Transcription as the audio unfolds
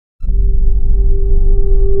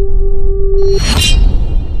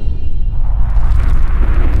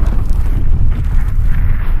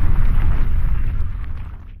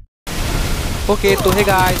Okay तो है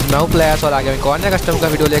guys, मैं हूं प्लेयर्स और आगे मैं कॉर्नर कस्टम का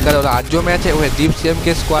वीडियो लेकर। और आज जो मैच है वो है दीप सीएम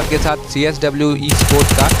के स्क्वाड के साथ CSW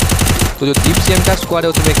Esports का। तो जो दीप सीएम का स्क्वाड है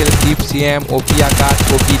उसमें खेले दीप सीएम, ओपी आकाश,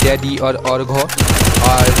 ओपी डैडी और औरघो।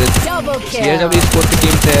 और CSW Esports की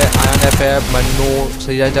टीम से ion FF, Mannu,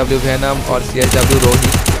 CSW venom और CSW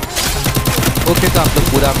रोहित। ओके तो आप लोग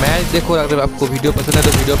पूरा मैच देखो। अगर आपको वीडियो पसंद है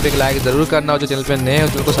तो वीडियो पे एक लाइक ज़रूर करना, और जो चैनल पे नए हो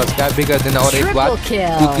तो उनको सब्सक्राइब भी कर देना। और एक बात,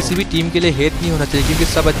 तो किसी भी टीम के लिए हेट नहीं होना चाहिए क्योंकि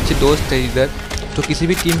सब अच्छे दोस्त हैं इधर, तो किसी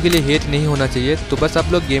भी टीम के लिए हेट नहीं होना चाहिए। तो बस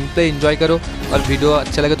आप लोग गेम प्ले एंजॉय करो, और वीडियो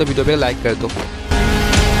अच्छा लगे तो वीडियो पे लाइक कर दो।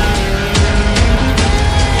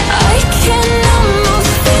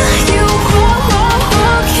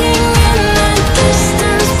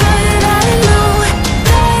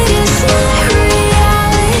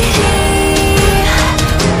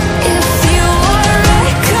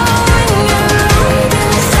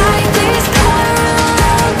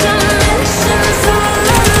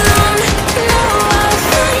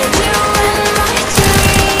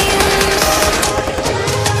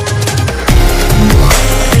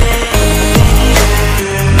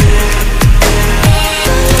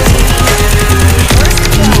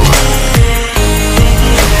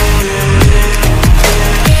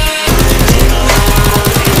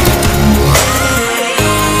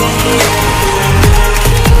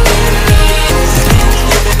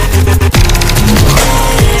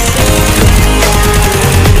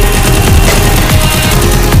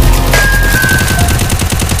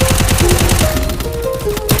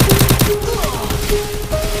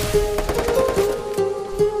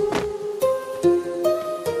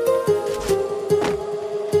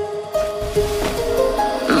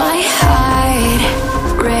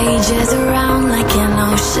 Rages around like an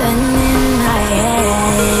ocean in my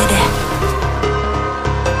head.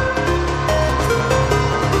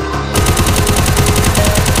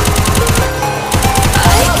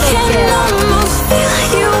 I can almost feel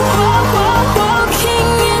you walking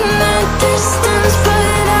in the distance,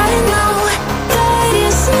 but I know that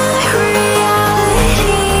it's not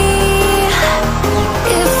reality.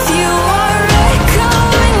 If you are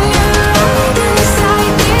echoing around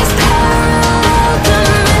inside these parallel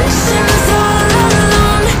dimensions all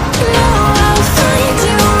alone, know I'll find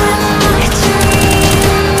you in my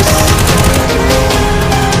dreams.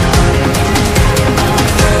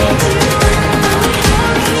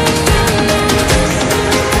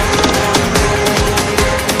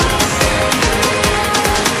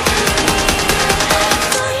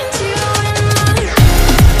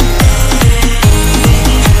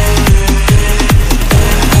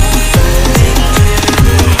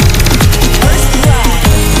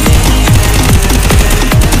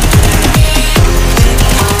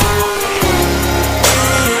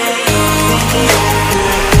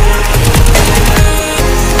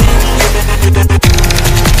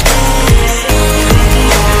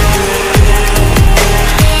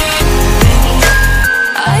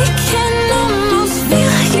 I can almost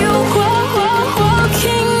feel you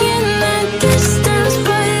walking in the distance,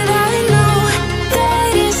 but I know that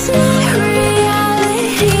it's not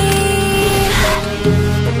reality.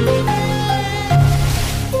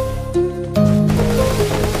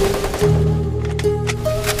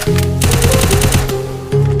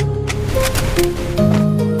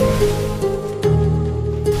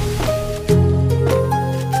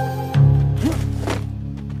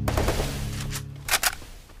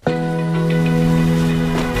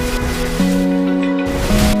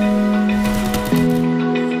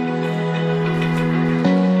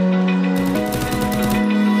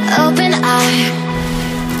 Open eye,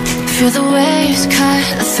 feel the waves cut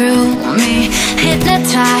through me,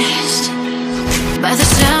 hypnotized by the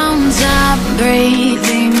sounds I'm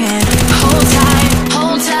breathing in. Hold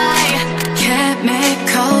tight,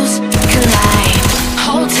 chemicals collide.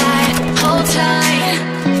 Hold tight, hold tight,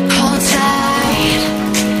 hold tight.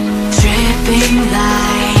 Dripping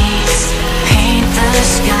lights paint the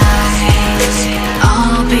skies,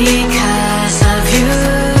 all because of you.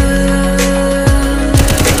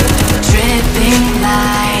 Dripping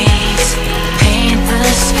lights paint the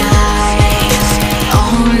skies,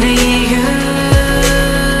 only you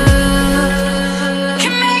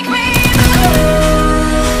can make me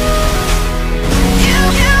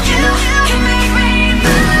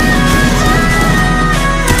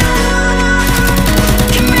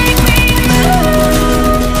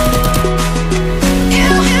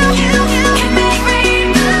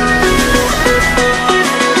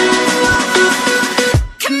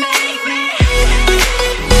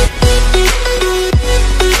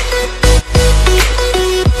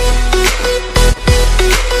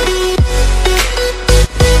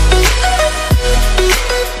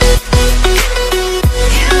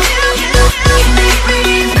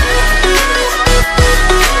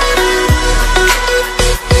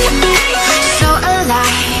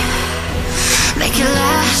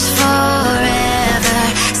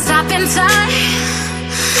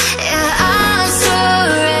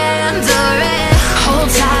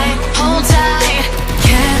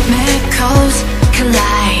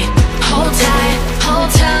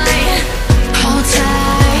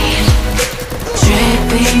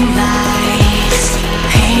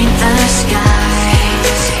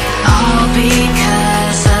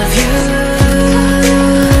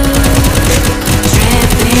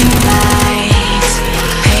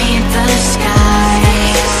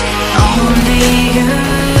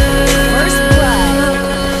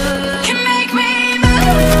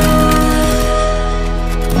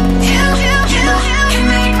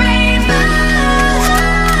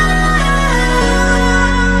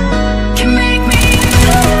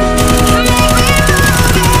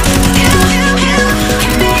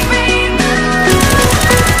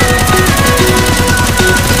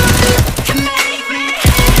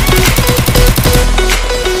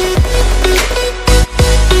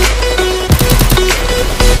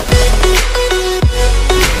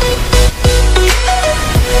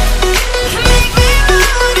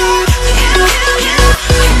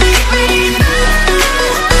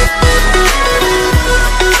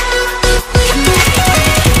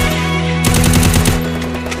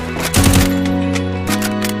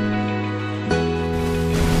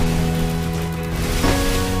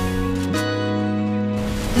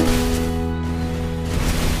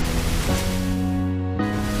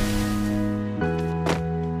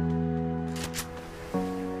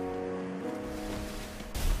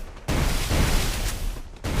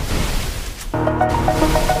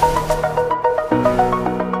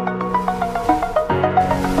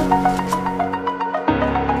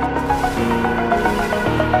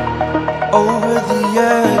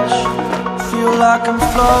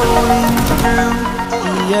rolling through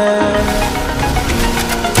the air.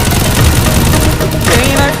 The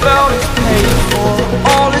pain I felt is paid for,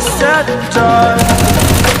 all is said and done.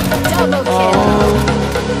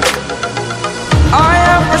 I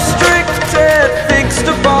am restricted, fixed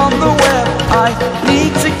upon the web. I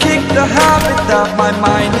need to kick the habit that my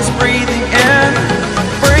mind is breathing in.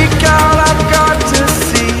 Break out, I've got to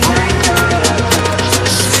see.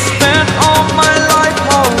 Spent all my life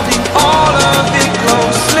holding all of it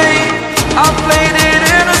closely. I played it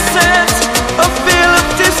innocent, a feel of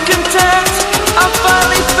discontent. I'm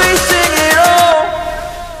finally facing it all,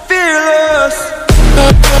 fearless.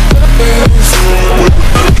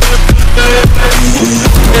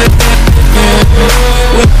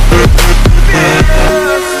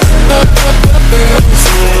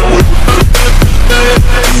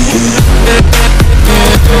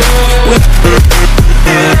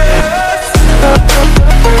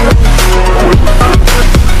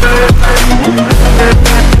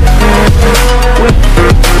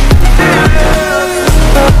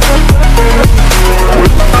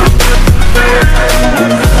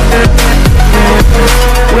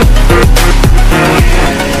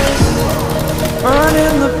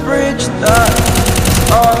 Burning the bridge that is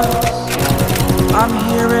us. I'm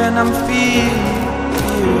here and I'm fearless.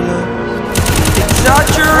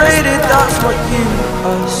 Exaggerated, that's what you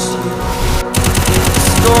assume. The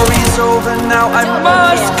story's over now, I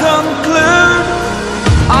must conclude.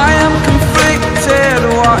 I am conflicted,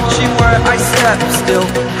 watching where I step still,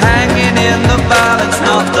 hanging in the balance.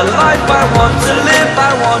 Not the life I want to live,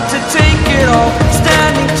 I want to take it all.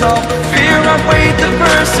 Standing tall, fear outweighed the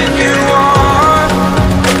person you are.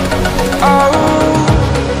 Oh,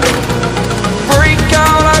 break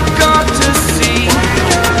out, I've got to see.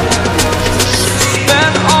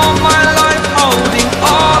 Spent all my life holding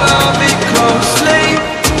all of it closely.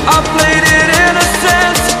 I played it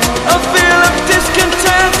innocent, a feel of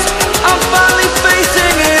discontent. I'm finally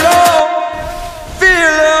facing it all,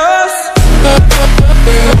 fearless.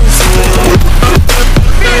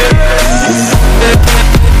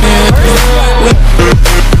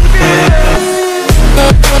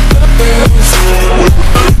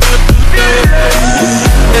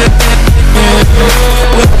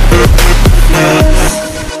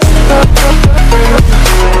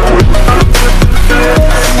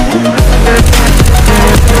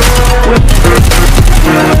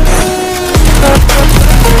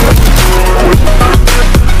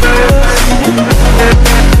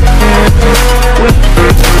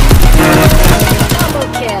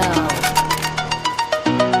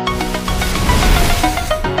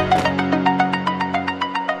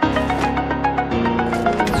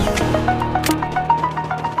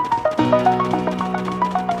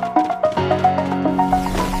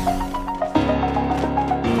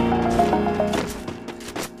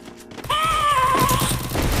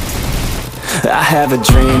 I have a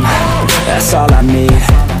dream, that's all I need.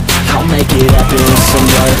 I'll make it happen with some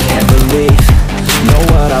work and belief. Know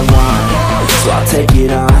what I want, so I'll take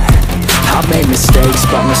it on. I've made mistakes,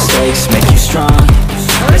 but mistakes make you strong.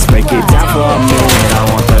 Let's break it down for a minute. I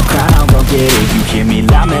want the crown, I'm gon' get it. You hear me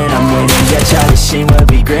loud, man, I'm winning. Yeah, Charlie Sheen will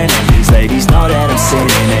be grinning. These ladies know that I'm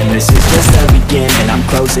sinning, and this is just the beginning. I'm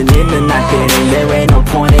closing in the night inning. There ain't no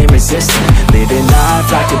point in resisting. Living life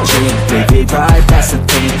like a dream, live it right, that's the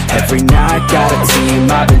thing. Every night got a team,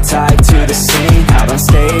 I've been tied to the scene. Out on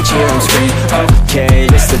stage, here I'm scream. Okay,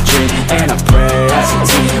 it's a dream, and I pray as a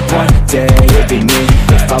team. One day it'll be me.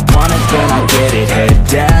 If I want it, then I get it. Head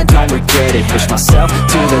down, don't regret it. Push myself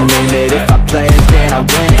to the limit. If I play it, then I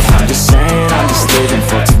win it. I'm just saying, I'm just living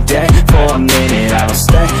for today, for a minute. I don't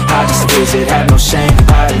stay, I just visit, have no shame,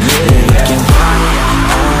 I admit it. Looking right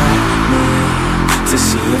at me to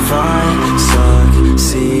see if I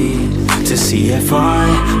succeed, to see if I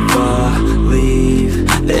believe.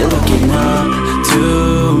 They're looking up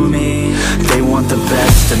to me. They want the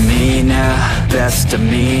best of me now, best of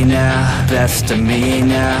me now, best of me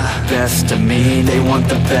now, best of me. They want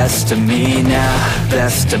the best of me now,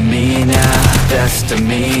 best of me now, best of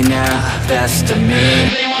me now, best of me.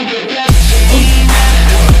 They want the best of me now.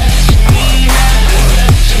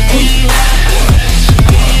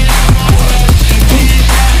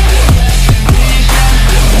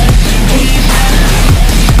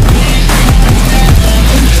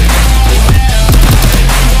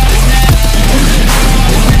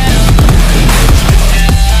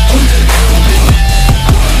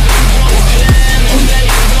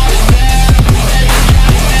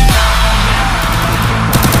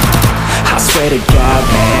 To God,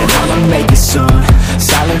 man, I'ma make it soon.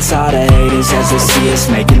 Silent silence all the haters as they see us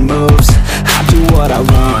making moves. I do what I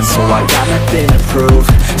want, so I got nothing to prove.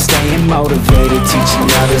 Staying motivated, teaching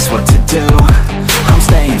others what to do. I'm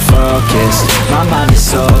staying focused, my mind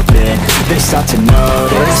is open. They start to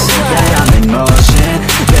notice that I'm in motion.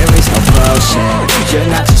 There is no potion, you're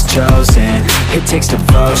not just chosen. It takes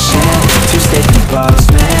devotion to stay composed,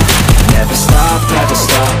 man. Never stop,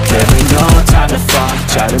 there ain't no time to fall.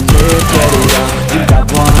 Try to live, get it up. You got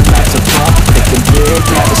one life to fall. It can big,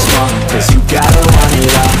 never small, cause you gotta want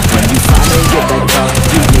it all. When you finally get that call,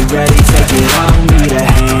 you get ready, take it on. Need a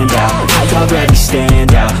hand out, I already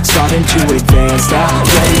stand out. Starting to advance now,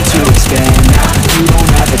 ready to expand now. You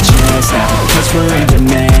don't have a chance now, cause we're in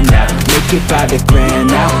demand now. Make it by the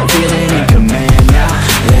grand now, feeling in command now.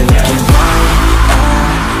 They're looking right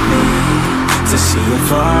at me to see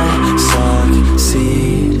if I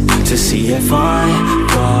succeed, to see if I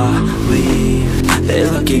believe.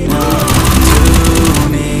 They're looking up to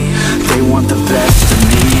me. They want the best of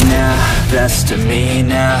me now, best of me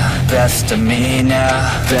now, best of me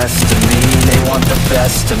now, best of me. They want the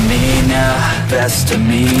best of me now, best of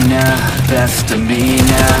me now, best of me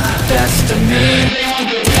now, best of me.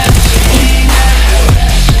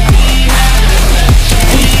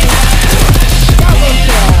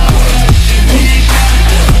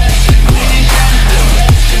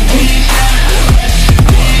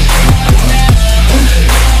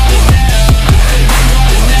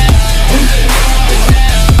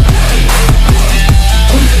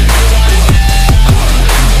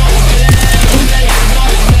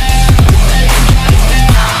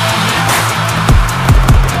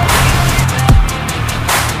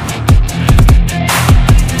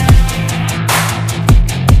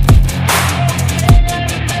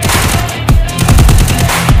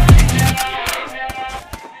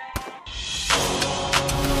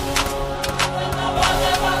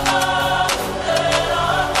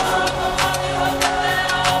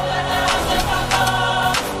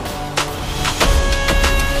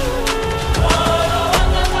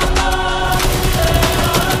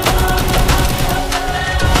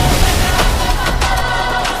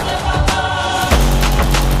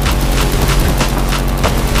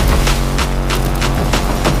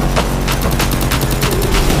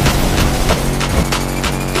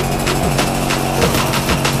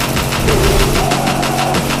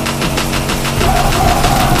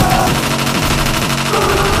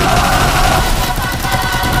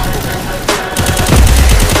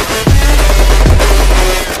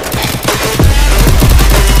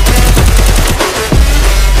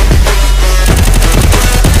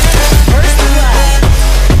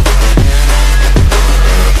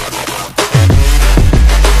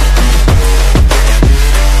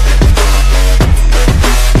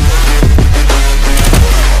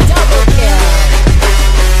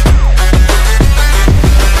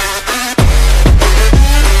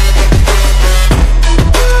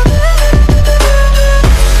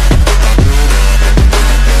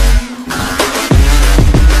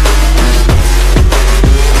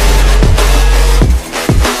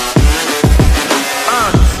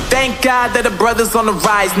 That the brothers on the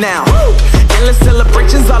rise now. Endless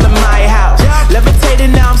celebrations all in my house.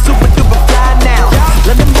 Levitating now, I'm super duper fly now.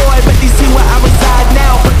 London boy, but they see where I reside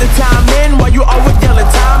now. Put the time in while you always yelling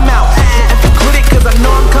time out. And for critic, cause I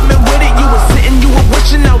know I'm coming with it. You were sitting, you were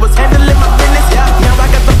wishing I was handling my business. Now I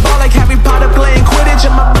got the ball like Harry Potter playing Quidditch.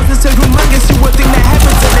 And my business is humongous, you would think that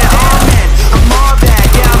happens to that. Oh man, I'm all that,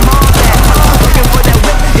 yeah, I'm all that. Looking for that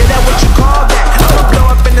whip, yeah, that what you call that. I'ma blow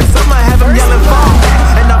up in the summer, have them yelling fall back.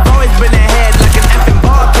 And I've always been ahead like an effing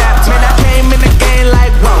ball cap. Man, I came in the game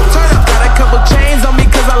like, whoa. Got a couple chains on me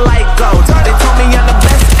cause I like gold. They told me I'm the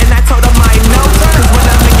best and I told them I know. Cause when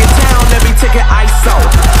I'm in your town, every ticket I sold.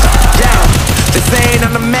 Yeah, they saying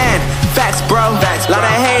I'm the man. Facts, bro. Lot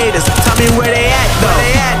of haters, tell me where they at though.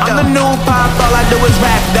 I'm the new pop, all I do is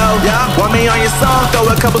rap though. Want me on your song, throw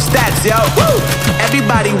a couple stats, yo. Woo!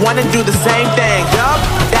 Everybody wanna do the same thing, yo.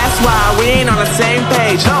 That's why we ain't on the same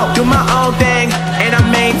page. Do my own thing and I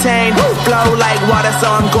maintain. Flow like water, so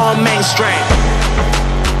I'm going mainstream.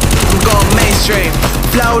 I'm going mainstream.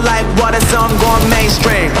 Flow like water, so I'm going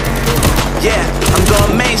mainstream. Yeah, I'm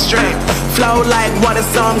going mainstream. Flow like water,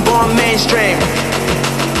 so I'm going mainstream.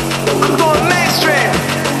 I'm going mainstream.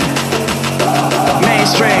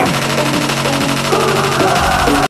 Mainstream.